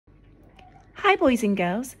Hi boys and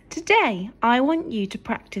girls, today I want you to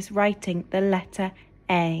practice writing the letter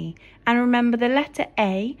A. And remember, the letter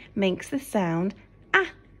A makes the sound A.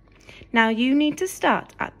 Now you need to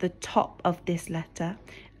start at the top of this letter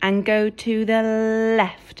and go to the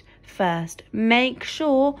left first. Make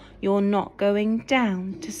sure you're not going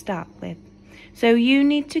down to start with. So you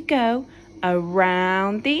need to go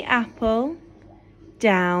around the apple,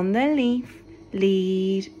 down the leaf,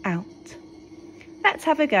 lead out. Let's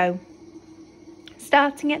have a go.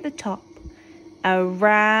 Starting at the top,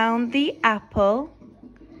 around the apple,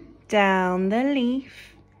 down the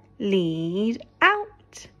leaf, lead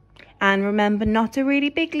out. And remember, not a really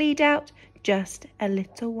big lead out, just a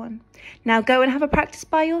little one. Now go and have a practice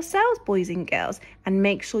by yourselves, boys and girls, and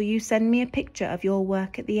make sure you send me a picture of your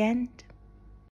work at the end.